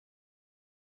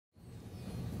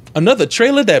Another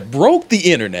trailer that broke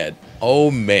the internet. Oh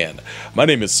man, my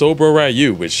name is Bro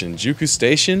Ryu with Shinjuku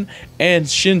Station and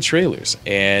Shin Trailers,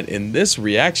 and in this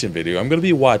reaction video I'm going to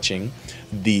be watching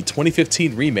the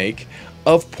 2015 remake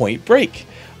of Point Break.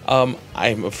 I'm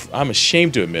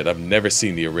ashamed to admit I've never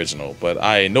seen the original, but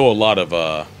I know a lot of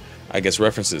I guess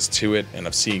references to it, and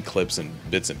I've seen clips and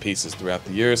bits and pieces throughout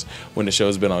the years when the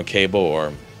show's been on cable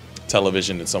or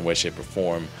television in some way, shape, or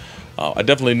form. I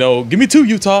definitely know. Give me two,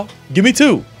 Utah. Give me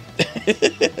two.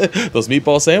 Those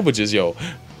meatball sandwiches, yo.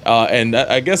 And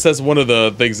I guess that's one of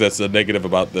the things that's a negative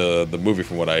about the movie,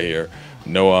 from what I hear.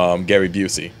 No Gary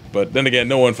Busey, but then again,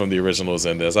 no one from the original is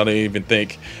in this. I don't even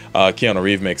think Keanu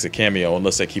Reeves makes a cameo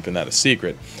unless they're keeping that a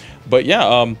secret. But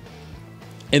yeah,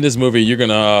 in this movie, you're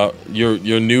gonna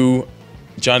your new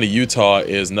Johnny Utah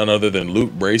is none other than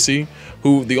Luke Bracey,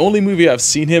 who the only movie I've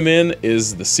seen him in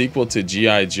is the sequel to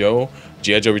G.I. Joe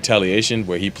Retaliation,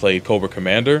 where he played Cobra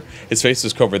Commander. His face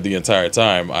was covered the entire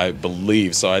time, I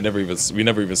believe, so we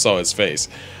never even saw his face.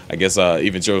 I guess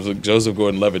even Joseph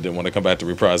Gordon-Levitt didn't want to come back to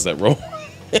reprise that role.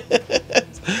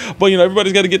 But you know,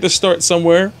 everybody's got to get their start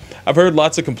somewhere. I've heard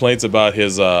lots of complaints about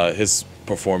his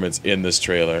performance in this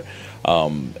trailer,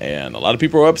 and a lot of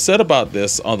people are upset about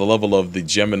this on the level of the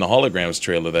Gem and the Holograms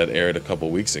trailer that aired a couple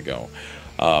weeks ago.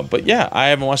 But yeah, I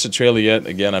haven't watched the trailer yet.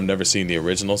 Again, I've never seen the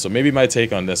original, so maybe my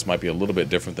take on this might be a little bit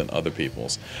different than other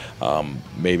people's.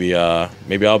 Maybe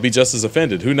I'll be just as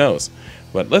offended. Who knows?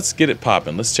 But let's get it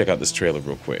popping. Let's check out this trailer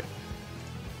real quick.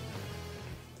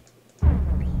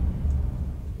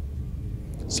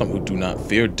 Some who do not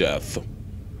fear death.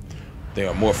 They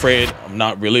are more afraid of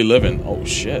not really living. Oh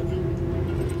shit.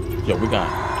 Yo,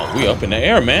 we up in the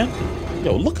air, man.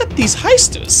 Yo, look at these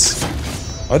heisters.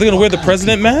 Are they gonna wear the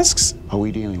president masks? Are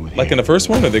we dealing with like in the first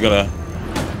one? Or are they gonna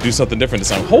do something different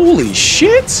this time? Holy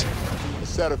shit! A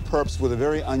set of perps with a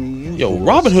very unusual. Yo,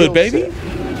 Robin Hood, baby.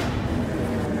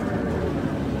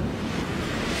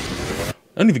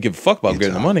 I don't even give a fuck about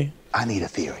getting the money. I need a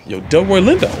theory. Yo, Delroy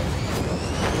Lindo.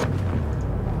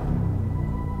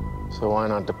 So why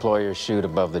not deploy your chute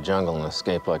above the jungle and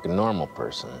escape like a normal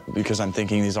person? Because I'm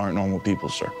thinking these aren't normal people,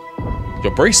 sir.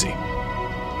 Yo, Bracey.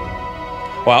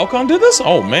 Wow, Alcon did this?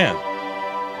 Oh, man.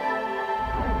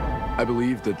 I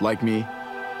believe that, like me,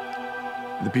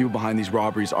 the people behind these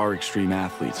robberies are extreme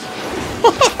athletes.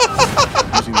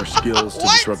 Using their skills to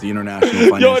disrupt the international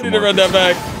financial Yo, I need to run that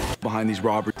back. Behind these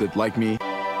robberies, that, like me,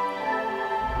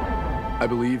 I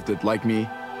believe that, like me,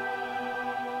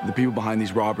 the people behind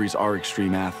these robberies are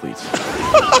extreme athletes.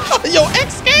 Yo,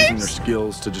 X Games? Using their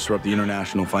skills to disrupt the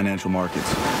international financial markets.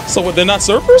 So what, they're not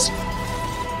surfers?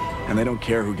 And they don't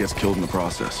care who gets killed in the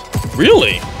process.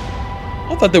 Really?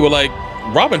 I thought they were like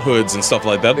Robin Hoods and stuff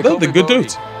like that. They're the good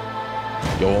dudes.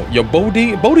 Yo,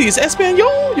 Bodhi is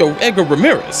Espanol? Yo, Edgar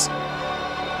Ramirez.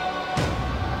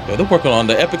 Yo, they're working on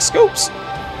the epic scopes.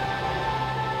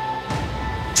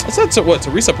 Is that what,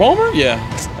 Teresa Palmer? Yeah,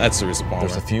 that's Teresa Palmer.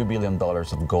 There's a few $1 billion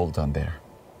of gold on there.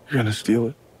 You're gonna steal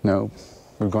it? No,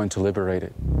 we're going to liberate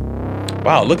it.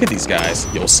 Wow, look at these guys.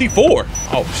 Yo, C4.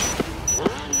 Oh, shit.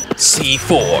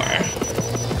 C4.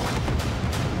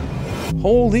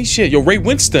 Holy shit. Yo, Ray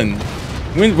Winstone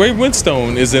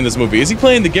is in this movie. Is he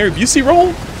playing the Gary Busey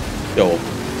role? Yo,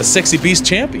 the sexy beast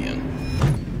champion.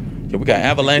 Yo, we got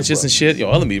avalanches and shit.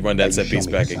 Yo, let me run that set piece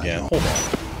back again. Hold on.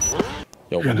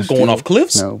 Yo, we're going off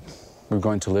cliffs? No, we're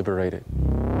going to liberate it.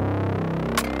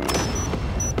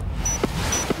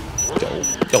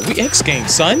 Yo, we X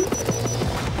Games, son.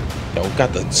 Yo,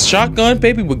 got the shotgun,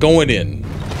 baby. We're going in.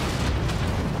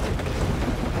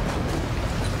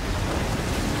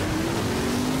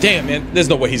 Damn, man, there's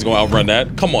no way he's gonna outrun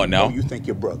that. Come on now. Oh, you think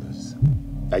you're brothers.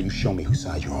 Now you show me whose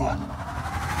side you're on.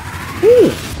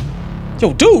 Ooh.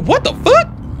 Yo, dude, what the fuck?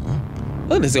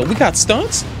 Look at this. We got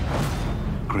stunts.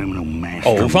 Criminal man.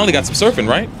 Oh, we finally got some surfing,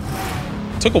 right?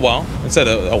 Took a while. Instead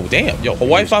of, oh, damn. Yo,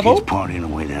 Hawaii 5-0? Partying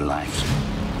away their lives.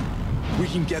 We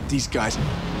can get these guys.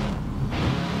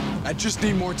 I just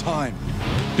need more time.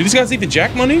 Do these guys even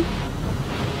jack money?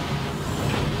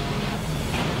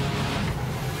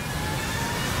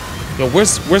 Yo,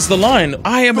 where's the line?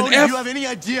 I am an F. Do you have any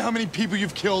idea how many people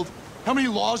you've killed? How many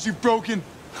laws you've broken?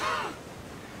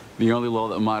 The only law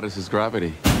that matters is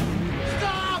gravity.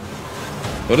 Stop!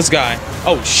 Yo, this guy.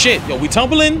 Oh, shit. Yo, we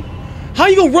tumbling? How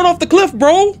you gonna run off the cliff,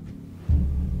 bro?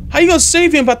 How you gonna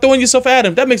save him by throwing yourself at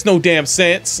him? That makes no damn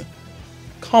sense.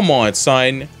 Come on,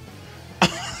 son.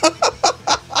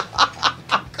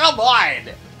 Come on.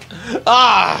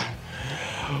 Ah.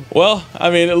 Well, I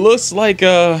mean, it looks like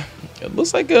a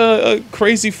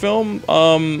crazy film.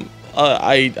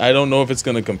 I don't know if it's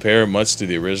gonna compare much to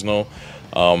the original.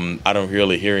 I don't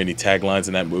really hear any taglines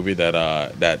in that movie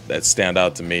that stand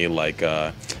out to me. Like,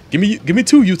 give me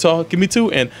 2, Utah, give me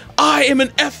 2, and I am an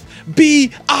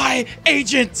FBI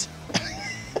agent.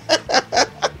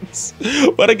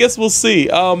 But I guess we'll see.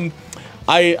 I'm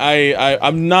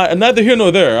neither here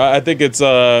nor there. I think it's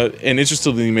an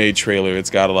interestingly made trailer. It's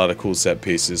got a lot of cool set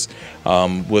pieces.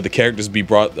 Will the characters be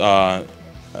brought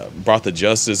to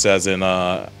justice, as in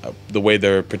the way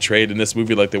they're portrayed in this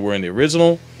movie, like they were in the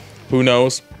original? Who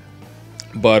knows?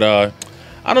 But I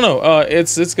don't know.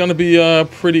 It's gonna be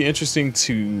pretty interesting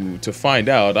to find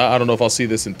out. I don't know if I'll see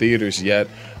this in theaters yet,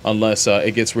 unless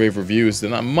it gets rave reviews.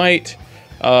 Then I might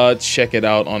check it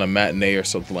out on a matinee or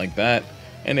something like that.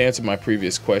 And to answer my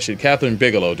previous question, Catherine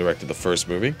Bigelow directed the first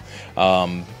movie.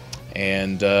 Yeah,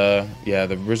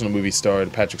 the original movie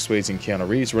starred Patrick Swayze and Keanu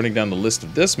Reeves. Running down the list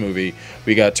of this movie,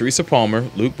 we got Teresa Palmer,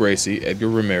 Luke Bracey, Edgar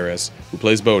Ramirez, who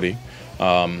plays Bodhi.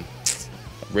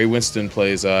 Ray Winston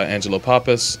plays Angelo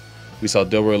Pappas. We saw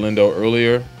Delroy Lindo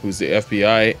earlier, who's the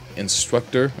FBI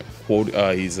instructor.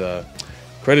 He's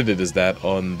credited as that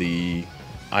on the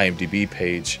IMDb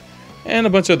page. And a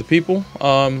bunch of other people,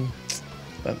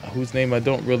 whose name I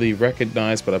don't really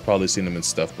recognize, but I've probably seen them in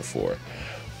stuff before.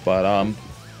 But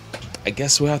I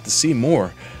guess we'll have to see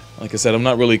more. Like I said, I'm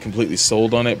not really completely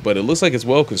sold on it, but it looks like it's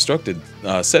well constructed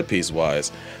set piece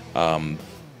wise.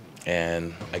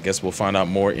 And I guess we'll find out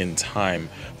more in time.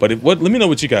 But let me know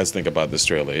what you guys think about this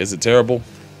trailer. Is it terrible?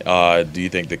 Do you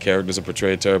think the characters are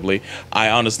portrayed terribly? I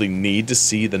honestly need to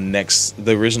see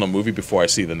the original movie before I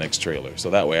see the next trailer,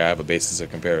 so that way I have a basis of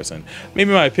comparison.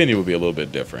 Maybe my opinion will be a little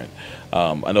bit different.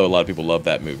 I know a lot of people love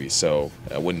that movie, so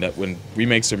when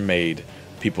remakes are made,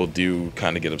 people do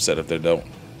kind of get upset if they don't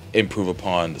improve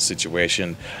upon the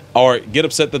situation, or get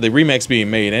upset that the remake's being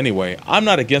made anyway. I'm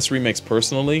not against remakes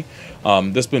personally.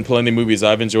 There's been plenty of movies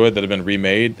I've enjoyed that have been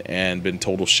remade and been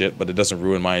total shit, but it doesn't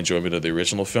ruin my enjoyment of the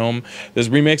original film. There's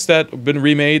remakes that have been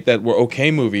remade that were okay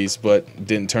movies, but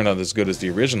didn't turn out as good as the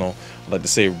original. I'd like to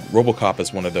say RoboCop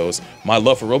is one of those. My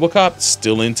love for RoboCop,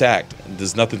 still intact.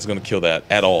 There's nothing's gonna kill that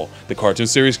at all. The cartoon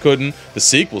series couldn't, the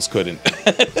sequels couldn't.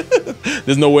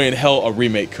 There's no way in hell a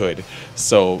remake could.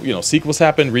 So, you know, sequels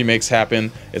happen, remakes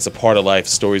happen. It's a part of life.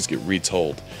 Stories get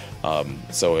retold.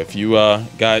 So if you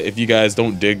guys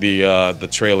don't dig the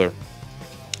trailer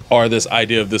or this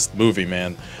idea of this movie,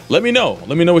 man, let me know.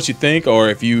 Let me know what you think, or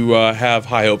if you have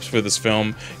high hopes for this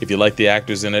film, if you like the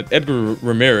actors in it. Edgar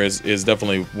Ramirez is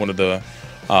definitely one of the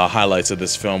highlights of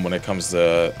this film when it comes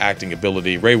to acting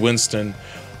ability. Ray Winston,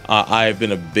 I've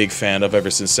been a big fan of ever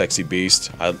since Sexy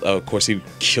Beast. Of course, he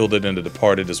killed it in The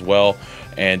Departed as well.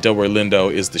 And Delroy Lindo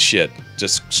is the shit,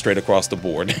 just straight across the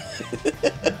board.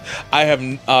 I have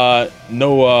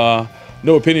no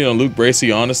opinion on Luke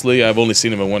Bracey, honestly. I've only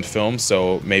seen him in one film,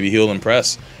 so maybe he'll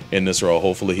impress in this role.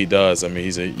 Hopefully he does. I mean,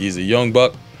 he's a young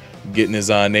buck getting his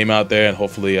name out there, and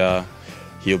hopefully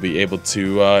he'll be able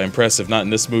to impress, if not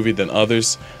in this movie, then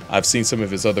others. I've seen some of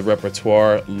his other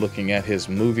repertoire looking at his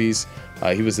movies.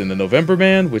 He was in The November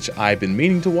Man, which I've been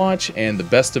meaning to watch, and The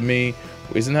Best of Me.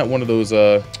 Isn't that one of those,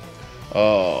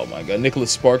 oh my god,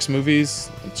 Nicholas Sparks movies?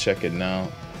 Let's check it now.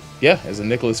 Yeah, it's a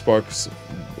Nicholas Sparks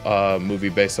movie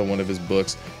based on one of his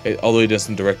books. Although he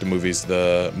doesn't direct the movies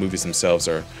themselves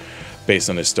are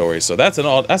based on his stories. So that's an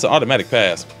automatic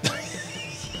pass.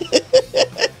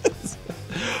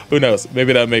 Who knows?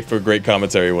 Maybe that'll make for a great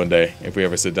commentary one day if we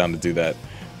ever sit down to do that.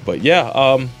 But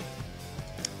yeah,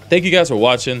 thank you guys for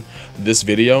watching this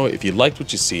video. If you liked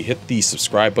what you see, hit the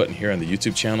subscribe button here on the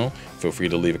YouTube channel. Feel free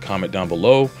to leave a comment down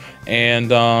below,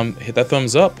 and hit that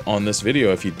thumbs up on this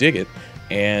video if you dig it.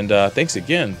 And thanks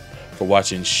again for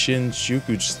watching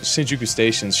Shinjuku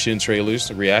Station's Shin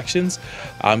Trailers reactions.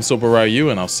 I'm Bro Ryu,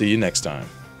 and I'll see you next time.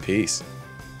 Peace.